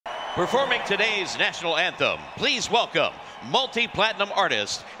Performing today's national anthem, please welcome multi-platinum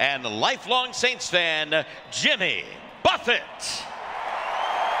artist and lifelong Saints fan, Jimmy Buffett.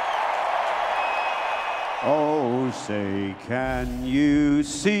 Oh, say, can you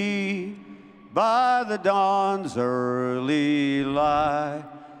see by the dawn's early light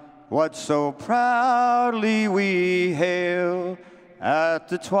what so proudly we hail at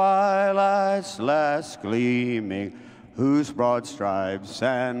the twilight's last gleaming, whose broad stripes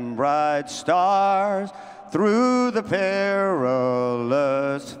and bright stars through the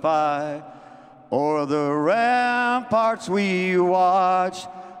perilous fight o'er the ramparts we watched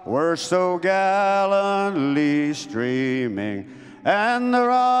were so gallantly streaming, and the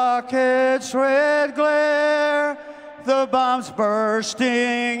rocket's red glare, the bombs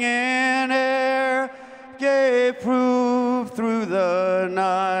bursting in air, gave proof through the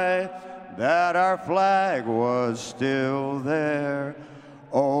night that our flag was still there.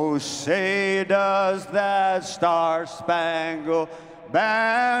 Oh, say, does that star-spangled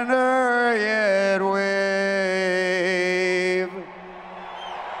banner yet wave?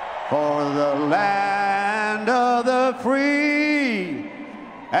 For the land of the free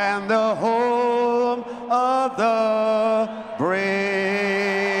and the home of the brave.